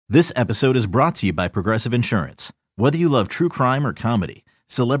This episode is brought to you by Progressive Insurance. Whether you love true crime or comedy,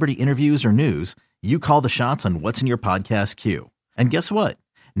 celebrity interviews or news, you call the shots on what's in your podcast queue. And guess what?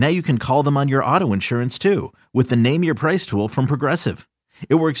 Now you can call them on your auto insurance too with the Name Your Price tool from Progressive.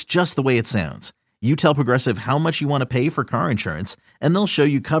 It works just the way it sounds. You tell Progressive how much you want to pay for car insurance, and they'll show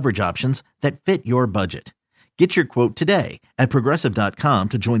you coverage options that fit your budget. Get your quote today at Progressive.com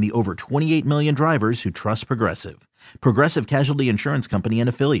to join the over 28 million drivers who trust Progressive. Progressive Casualty Insurance Company and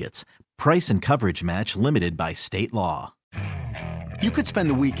Affiliates. Price and coverage match limited by state law. You could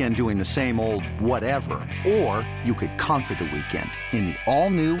spend the weekend doing the same old whatever, or you could conquer the weekend in the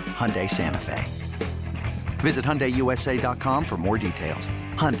all-new Hyundai Santa Fe. Visit HyundaiUSA.com for more details.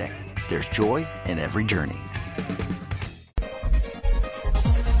 Hyundai, there's joy in every journey.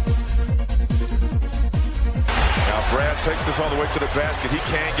 Brad takes this all the way to the basket. He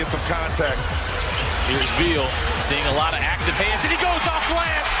can get some contact. Here's Beal seeing a lot of active hands, and he goes off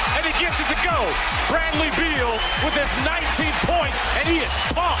glass, and he gets it to go. Bradley Beal with his 19th point, and he is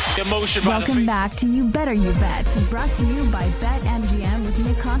pumped. Emotion. Welcome back to You Better You Bet, brought to you by BetMGM with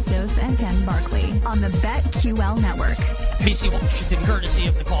Nick Costos and Ken Barkley on the BetQL network. BC Washington, courtesy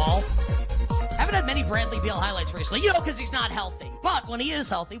of the call. Haven't had many Bradley Beal highlights recently, because he's not healthy. But when he is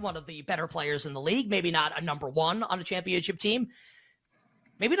healthy, one of the better players in the league, maybe not a number one on a championship team,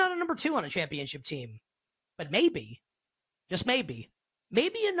 maybe not a number two on a championship team, but maybe, just maybe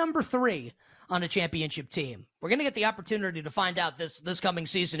a number three on a championship team. We're going to get the opportunity to find out this coming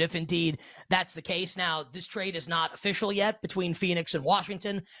season if indeed that's the case. Now, this trade is not official yet between Phoenix and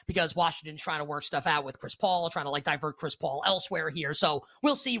Washington because Washington's trying to work stuff out with Chris Paul, trying to divert Chris Paul elsewhere here. So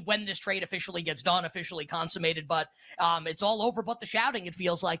we'll see when this trade officially gets done, officially consummated, but it's all over but the shouting. It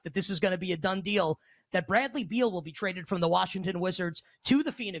feels like that this is going to be a done deal, that Bradley Beal will be traded from the Washington Wizards to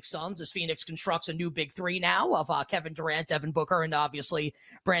the Phoenix Suns as Phoenix constructs a new big three now of Kevin Durant, Devin Booker, and obviously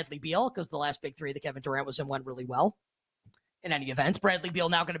Bradley Beal, because the last big three that Kevin Durant was in went really well. In any event, Bradley Beal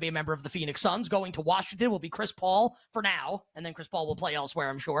now going to be a member of the Phoenix Suns. Going to Washington will be Chris Paul for now, and then Chris Paul will play elsewhere,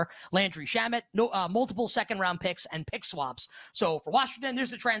 I'm sure. Landry Shamet, multiple second-round picks and pick swaps. So for Washington,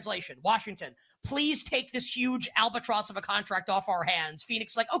 there's the translation. Washington, please take this huge albatross of a contract off our hands.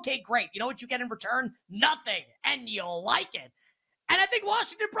 Phoenix is like, okay, great. You know what you get in return? Nothing, and you'll like it. And I think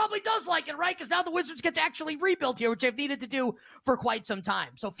Washington probably does like it, right? Because now the Wizards get to actually rebuild here, which they've needed to do for quite some time.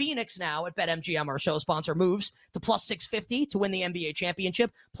 So Phoenix now at BetMGM, our show sponsor, moves to plus 650 to win the NBA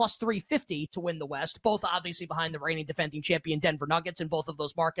championship, plus 350 to win the West, both obviously behind the reigning defending champion Denver Nuggets in both of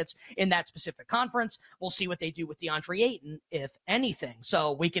those markets in that specific conference. We'll see what they do with DeAndre Ayton, if anything.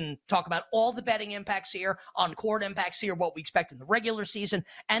 So we can talk about all the betting impacts here, on-court impacts here, what we expect in the regular season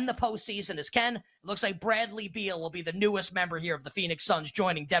and the postseason. As Ken, it looks like Bradley Beal will be the newest member here of the Phoenix Suns,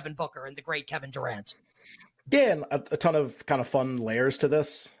 joining Devin Booker and the great Kevin Durant. Yeah, and a ton of kind of fun layers to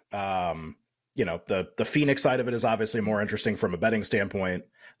this. The Phoenix side of it is obviously more interesting from a betting standpoint.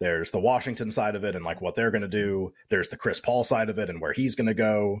 There's the Washington side of it and what they're going to do. There's the Chris Paul side of it and where he's going to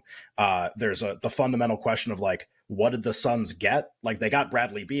go. There's the fundamental question of what did the Suns get? They got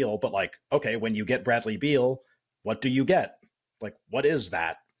Bradley Beal, but okay, when you get Bradley Beal, what do you get? What is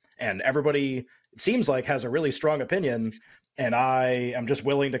that? And everybody, it seems has a really strong opinion. And I am just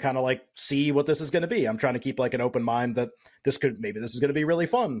willing to kind of see what this is going to be. I'm trying to keep an open mind that this is going to be really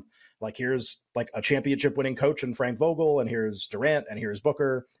fun. Here's a championship winning coach in Frank Vogel, and here's Durant, and here's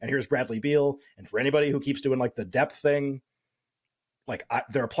Booker, and here's Bradley Beal. And for anybody who keeps doing the depth thing,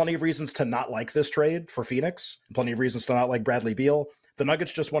 there are plenty of reasons to not like this trade for Phoenix, and plenty of reasons to not like Bradley Beal. The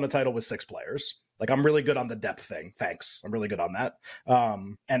Nuggets just won a title with 6 players. I'm really good on the depth thing. Thanks. I'm really good on that.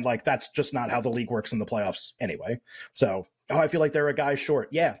 And that's just not how the league works in the playoffs anyway. So, I feel they're a guy short.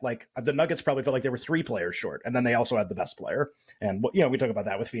 Yeah, the Nuggets probably felt they were 3 players short, and then they also had the best player. And, we talk about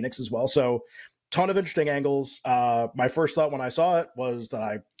that with Phoenix as well. So, ton of interesting angles. My first thought when I saw it was that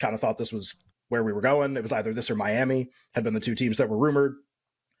I kind of thought this was where we were going. It was either this or Miami had been the 2 teams that were rumored.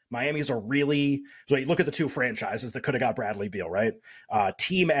 Miami's so you look at the 2 franchises that could have got Bradley Beal, right?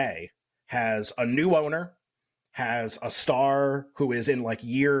 Team A has a new owner, has a star who is in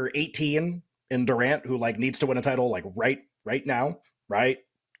year 18 in Durant, who needs to win a title right now, right?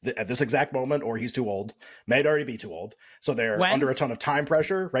 At this exact moment, or he's too old. May already be too old. So they're under a ton of time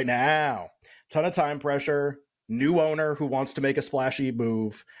pressure right now. Ton of time pressure, new owner who wants to make a splashy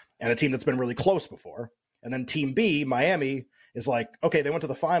move, and a team that's been really close before. And then Team B, Miami, is okay, they went to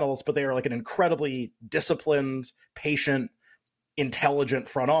the finals, but they are an incredibly disciplined, patient, intelligent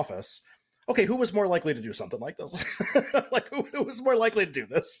front office. Okay, who was more likely to do something like this? Who was more likely to do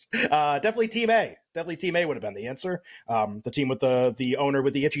this? Definitely Team A. Definitely Team A would have been the answer. The team with the owner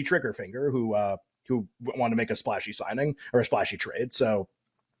with the itchy trigger finger who wanted to make a splashy signing or a splashy trade. So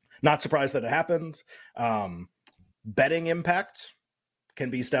Not surprised that it happened. Betting impact can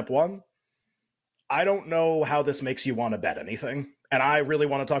be step one. I don't know how this makes you want to bet anything. And I really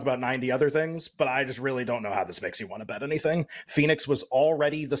want to talk about 90 other things, but I just really don't know how this makes you want to bet anything. Phoenix was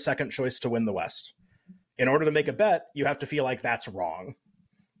already the second choice to win the West. In order to make a bet, you have to feel like that's wrong.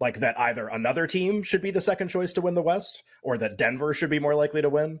 Like that either another team should be the second choice to win the West, or that Denver should be more likely to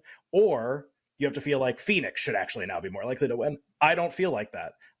win, or you have to feel like Phoenix should actually now be more likely to win. I don't feel like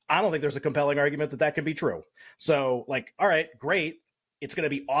that. I don't think there's a compelling argument that that can be true. So, like, all right, great. It's going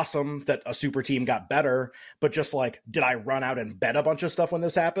to be awesome that a super team got better, but just like, did I run out and bet a bunch of stuff when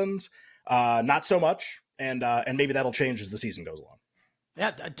this happened? Not so much. And maybe that'll change as the season goes along.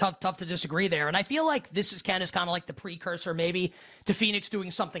 Yeah, tough to disagree there. And I feel like this is kind of like the precursor maybe to Phoenix doing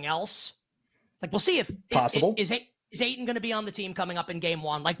something else. Like, we'll see if possible. Is Ayton going to be on the team coming up in game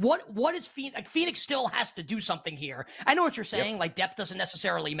one? Like, what is Phoenix? Like, Phoenix still has to do something here. I know what you're saying. Yep. Like, depth doesn't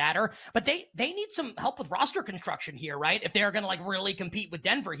necessarily matter, but they need some help with roster construction here, right? If they're going to like really compete with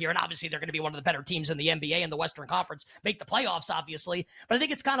Denver here, and obviously they're going to be one of the better teams in the NBA in the Western Conference, make the playoffs, obviously. But I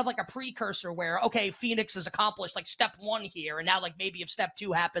think it's kind of like a precursor where, okay, Phoenix has accomplished like step one here, and now like maybe if step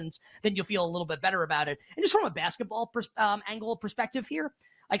two happens, then you'll feel a little bit better about it. And just from a basketball angle perspective here,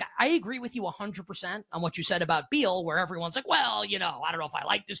 like, I agree with you 100% on what you said about Beal, where everyone's like, well, you know, I don't know if I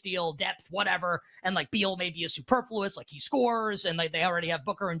like this deal, depth, whatever. And like Beal maybe is superfluous, like he scores and like they already have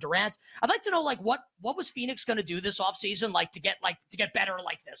Booker and Durant. I'd like to know, like, what was Phoenix going to do this offseason, like to get better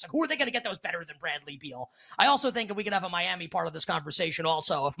like this? Like, who are they going to get that was better than Bradley Beal? I also think if we could have a Miami part of this conversation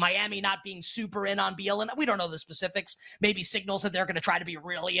also, if Miami not being super in on Beal, and we don't know the specifics, maybe signals that they're going to try to be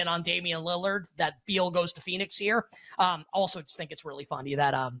really in on Damian Lillard, that Beal goes to Phoenix here. Also just think it's really funny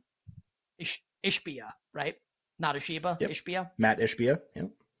that Ishbia, right? Not Ishiba, yep. Ishbia. Matt Ishbia. Yep.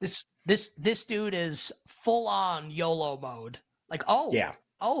 This dude is full on YOLO mode. Like, like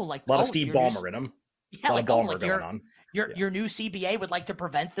a lot of Steve Ballmer in him. Yeah, like, Ballmer going on. Your new CBA would like to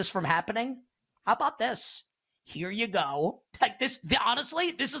prevent this from happening. How about this? Here you go. Like this,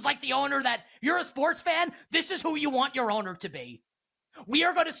 honestly, this is like the owner that you're a sports fan. This is who you want your owner to be. We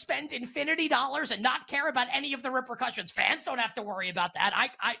are going to spend infinity dollars and not care about any of the repercussions. Fans don't have to worry about that.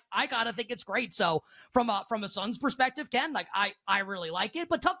 I gotta think it's great. So from a Suns perspective, Ken, like I really like it,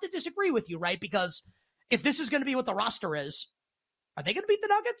 but tough to disagree with you, right? Because if this is going to be what the roster is, are they going to beat the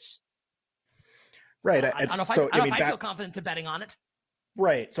Nuggets? Right. I don't know if I feel confident to betting on it.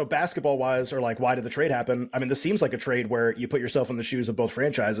 Right. So basketball wise, or like, why did the trade happen? I mean, this seems like a trade where you put yourself in the shoes of both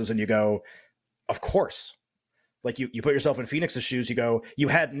franchises and you go, of course. Like you put yourself in Phoenix's shoes, you go, you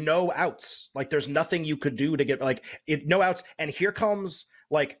had no outs. Like there's nothing you could do to get no outs. And here comes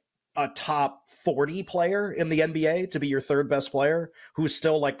like a top 40 player in the NBA to be your third best player who's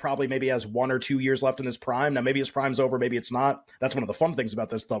still like probably maybe has 1 or 2 years left in his prime. Now maybe his prime's over, maybe it's not. That's one of the fun things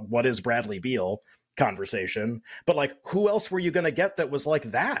about this, the what is Bradley Beal conversation. But like, who else were you going to get that was like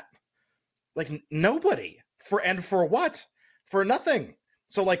that? Like nobody. For what? For nothing.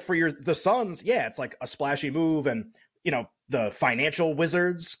 So like for the Suns, yeah, it's like a splashy move, and you know, the financial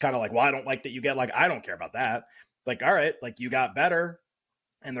wizards kind of like, well, I don't like that you get, like, I don't care about that. Like, all right, like you got better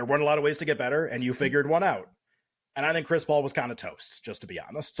and there weren't a lot of ways to get better and you figured one out. And I think Chris Paul was kind of toast, just to be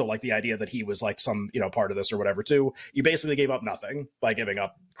honest. So like the idea that he was like some, you know, part of this or whatever too, you basically gave up nothing by giving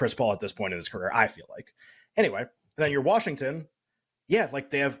up Chris Paul at this point in his career, I feel like. Anyway, then you're Washington. Yeah, like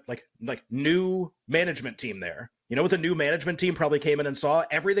they have like new management team there. You know what the new management team probably came in and saw?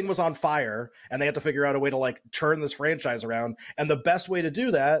 Everything was on fire, and they had to figure out a way to like turn this franchise around. And the best way to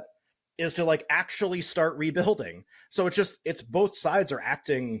do that is to like actually start rebuilding. So it's both sides are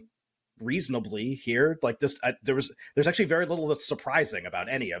acting reasonably here. Like this, there's actually very little that's surprising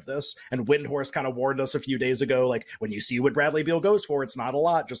about any of this. And Windhorst kind of warned us a few days ago, like when you see what Bradley Beal goes for, it's not a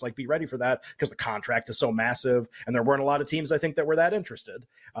lot. Just like be ready for that because the contract is so massive, and there weren't a lot of teams I think that were that interested.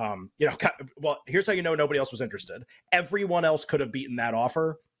 Well, here's how you know nobody else was interested. Everyone else could have beaten that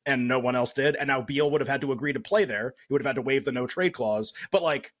offer, and no one else did. And now Beal would have had to agree to play there. He would have had to waive the no trade clause. But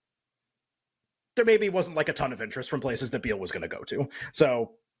like, there maybe wasn't like a ton of interest from places that Beal was going to go to.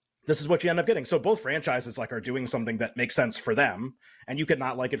 So this is what you end up getting. So both franchises like are doing something that makes sense for them, and you could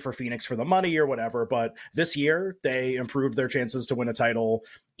not like it for Phoenix for the money or whatever. But this year they improved their chances to win a title,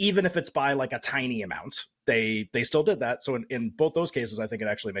 even if it's by like a tiny amount. They still did that. So in both those cases, I think it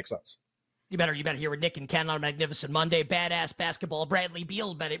actually makes sense. You better hear with Nick and Ken on a Magnificent Monday. Badass basketball. Bradley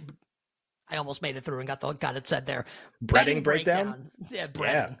Beal bet it. I almost made it through and got it said there. Breading breakdown. Yeah,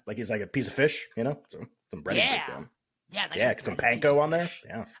 breading. Yeah, like he's like a piece of fish, you know. Some breading breakdown. Yeah, nice. Yeah, get some panko on there.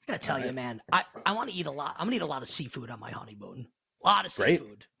 Yeah, I'm gonna tell you, man. I want to eat a lot. I'm gonna eat a lot of seafood on my honeymoon. A lot of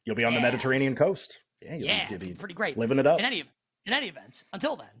seafood. You'll be on the Mediterranean coast. Yeah, you'll be pretty great. Living it up. In any event,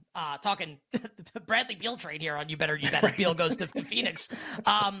 until then, talking Bradley Beal trade here on You Better You Bet if Beal goes to Phoenix.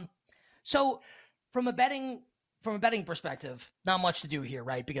 So from a betting perspective, not much to do here,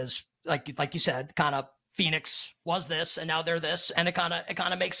 right? Because like you said, kind of Phoenix was this and now they're this, and it kind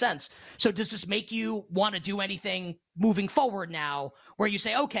of makes sense. So does this make you want to do anything moving forward now where you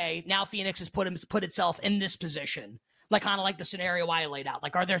say, okay, now Phoenix has put itself in this position, like kind of like the scenario I laid out?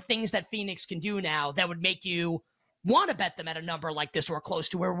 Like, are there things that Phoenix can do now that would make you want to bet them at a number like this or close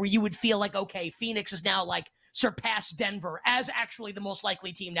to where you would feel like, okay, Phoenix is now like surpassed Denver as actually the most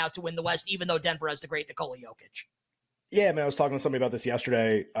likely team now to win the West, even though Denver has the great Nikola Jokic? Yeah, I mean, I was talking to somebody about this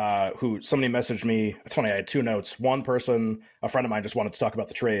yesterday, somebody messaged me. It's funny, I had two notes. One person, a friend of mine, just wanted to talk about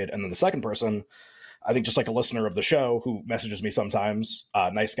the trade. And then the second person, I think just like a listener of the show who messages me sometimes,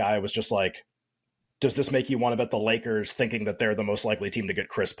 nice guy, was just like, does this make you want to bet the Lakers thinking that they're the most likely team to get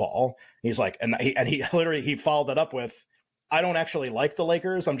Chris Paul? He's like, and he literally followed that up with, I don't actually like the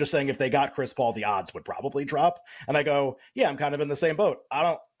Lakers. I'm just saying if they got Chris Paul, the odds would probably drop. And I go, yeah, I'm kind of in the same boat.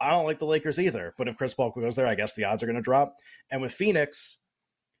 I don't like the Lakers either. But if Chris Paul goes there, I guess the odds are going to drop. And with Phoenix,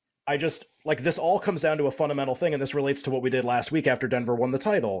 I just like this all comes down to a fundamental thing. And this relates to what we did last week after Denver won the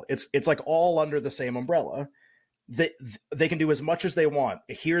title. It's like all under the same umbrella. They can do as much as they want.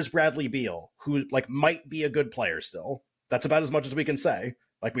 Here's Bradley Beal, who like might be a good player still. That's about as much as we can say.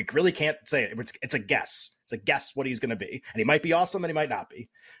 Like, we really can't say it. It's a guess. It's a guess what he's going to be. And he might be awesome and he might not be.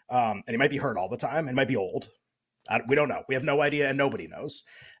 And he might be hurt all the time and might be old. We don't know. We have no idea and nobody knows.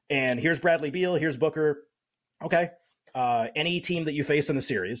 And here's Bradley Beal. Here's Booker. Okay. Any team that you face in the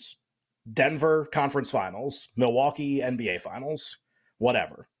series, Denver Conference Finals, Milwaukee NBA Finals,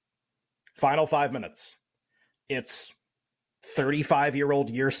 whatever. Final 5 minutes. It's 35-year-old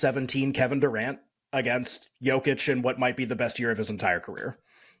year 17 Kevin Durant against Jokic in what might be the best year of his entire career.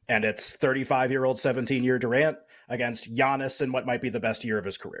 And it's 35-year-old 17-year Durant against Giannis in what might be the best year of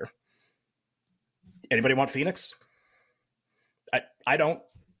his career. Anybody want Phoenix? I don't.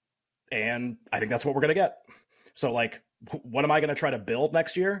 And I think that's what we're going to get. So, like, what am I going to try to build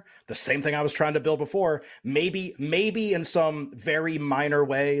next year? The same thing I was trying to build before. Maybe in some very minor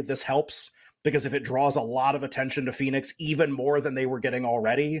way this helps, because if it draws a lot of attention to Phoenix, even more than they were getting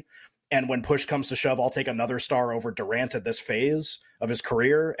already, and when push comes to shove, I'll take another star over Durant at this phase of his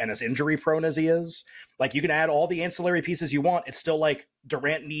career, and as injury prone as he is. Like, you can add all the ancillary pieces you want. It's still like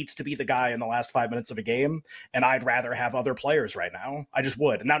Durant needs to be the guy in the last 5 minutes of a game, and I'd rather have other players right now. I just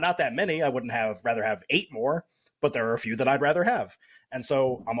would. Now, not that many. I wouldn't rather have 8 more, but there are a few that I'd rather have. And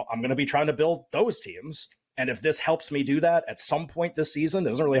so I'm going to be trying to build those teams. And if this helps me do that at some point this season, it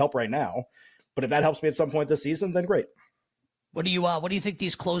doesn't really help right now, but if that helps me at some point this season, then great. What do you think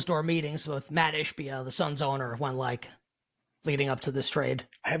these closed door meetings with Matt Ishbia, the Suns owner, went like leading up to this trade?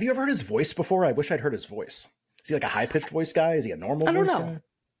 Have you ever heard his voice before? I wish I'd heard his voice. Is he like a high pitched voice guy? Is he a normal voice guy?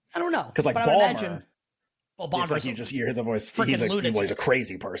 I don't know. Because like Ballmer, it's like you hear the voice. He's a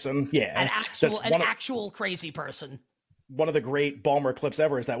crazy person. Yeah, an actual crazy person. One of the great Ballmer clips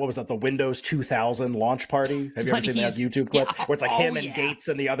ever is that, what was that, the Windows 2000 launch party? Have you ever seen that YouTube clip? Yeah. Where it's like him and Gates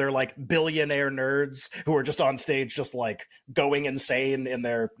and the other like billionaire nerds who are just on stage, just like going insane in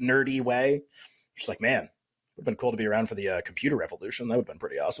their nerdy way. Just like, man, it would have been cool to be around for the computer revolution. That would have been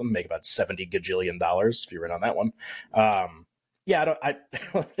pretty awesome. Make about $70 gajillion if you were in on that one.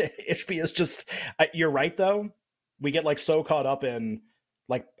 Ishbia is just, you're right though. We get like so caught up in,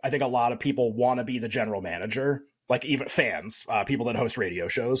 like, I think a lot of people want to be the general manager. Like, even fans, people that host radio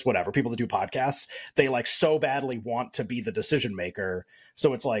shows, whatever, people that do podcasts, they like so badly want to be the decision maker.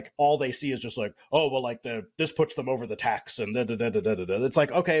 So it's like all they see is just like, oh, well, like this puts them over the tax and It's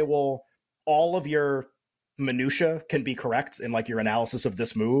like, okay, well, all of your minutia can be correct in like your analysis of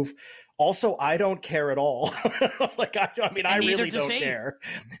this move. Also, I don't care at all. Like, I really don't care.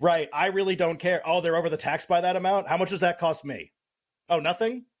 Right. I really don't care. Oh, they're over the tax by that amount. How much does that cost me? Oh,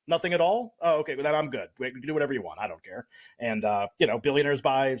 nothing. Nothing at all? Oh, okay, well, then I'm good. You can do whatever you want. I don't care. And, billionaires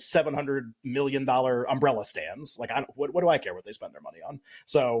buy $700 million umbrella stands. Like, what do I care what they spend their money on?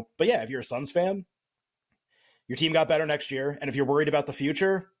 So, but yeah, if you're a Suns fan, your team got better next year. And if you're worried about the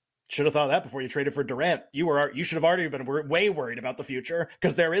future, should have thought of that before you traded for Durant. You should have already been way worried about the future,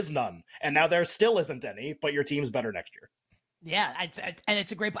 because there is none. And now there still isn't any, but your team's better next year. Yeah, and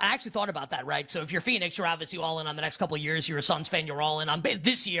it's a great. I actually thought about that, right? So if you're Phoenix, you're obviously all in on the next couple of years. You're a Suns fan, you're all in on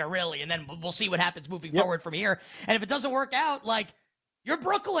this year, really, and then we'll see what happens moving forward from here. And if it doesn't work out, like, you're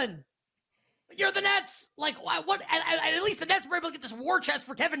Brooklyn, you're the Nets. Like, what? At least the Nets were able to get this war chest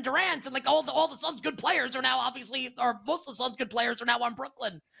for Kevin Durant, and like all the Suns' good players are now obviously, or most of the Suns' good players are now on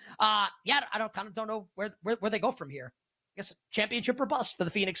Brooklyn. I don't know where they go from here. I guess championship or bust for the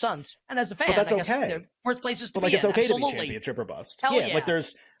Phoenix Suns. And as a fan, but that's I guess okay. worst places to but be like, it's okay Absolutely. to be championship or bust. Hell yeah. Like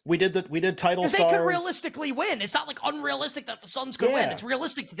We did title stars. They could realistically win. It's not like unrealistic that the Suns could win. It's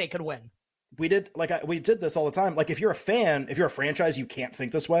realistic that they could win. We did this all the time. Like, if you're a fan, if you're a franchise, you can't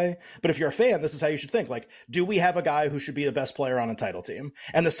think this way. But if you're a fan, this is how you should think. Like, do we have a guy who should be the best player on a title team?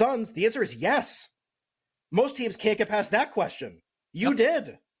 And the Suns, the answer is yes. Most teams can't get past that question. You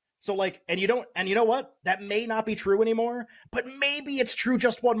did. So, like, and you know what? That may not be true anymore, but maybe it's true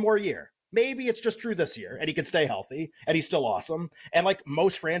just one more year. Maybe it's just true this year, and he can stay healthy, and he's still awesome. And like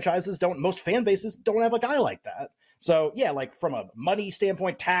most fan bases don't have a guy like that. So yeah, like from a money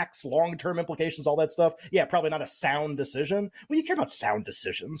standpoint, tax, long-term implications, all that stuff. Yeah, probably not a sound decision. Well, you care about sound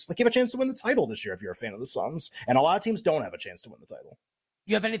decisions. Like, you have a chance to win the title this year if you're a fan of the Suns, and a lot of teams don't have a chance to win the title.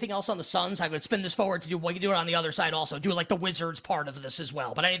 You have anything else on the Suns? I would spin this forward to do what you do it on the other side also. Do like the Wizards part of this as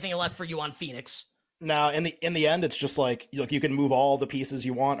well. But anything left for you on Phoenix? No, in the end, it's just like, look, you can move all the pieces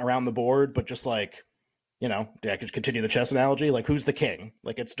you want around the board, but just like, I could continue the chess analogy. Like, who's the king?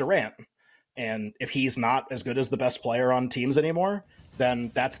 Like, it's Durant. And if he's not as good as the best player on teams anymore,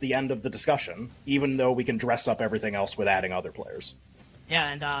 then that's the end of the discussion, even though we can dress up everything else with adding other players. Yeah,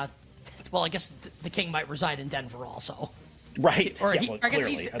 and, I guess the king might reside in Denver also. Right. Or yeah, I guess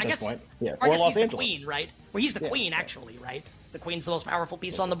clearly, at this point. Yeah. Or Los he's Angeles. the queen, right? Well, he's the queen, actually, right? The queen's the most powerful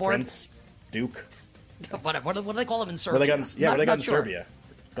piece on the board. Prince, Duke. Whatever. What do they call him in Serbia? Where they got in Serbia?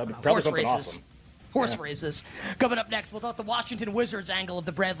 Probably something awesome. Horse races. Coming up next, we'll talk the Washington Wizards angle of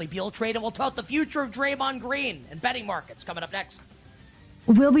the Bradley Beal trade, and we'll talk the future of Draymond Green and betting markets. Coming up next.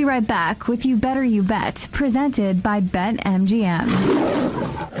 We'll be right back with You Better You Bet, presented by BetMGM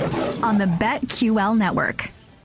on the BetQL network.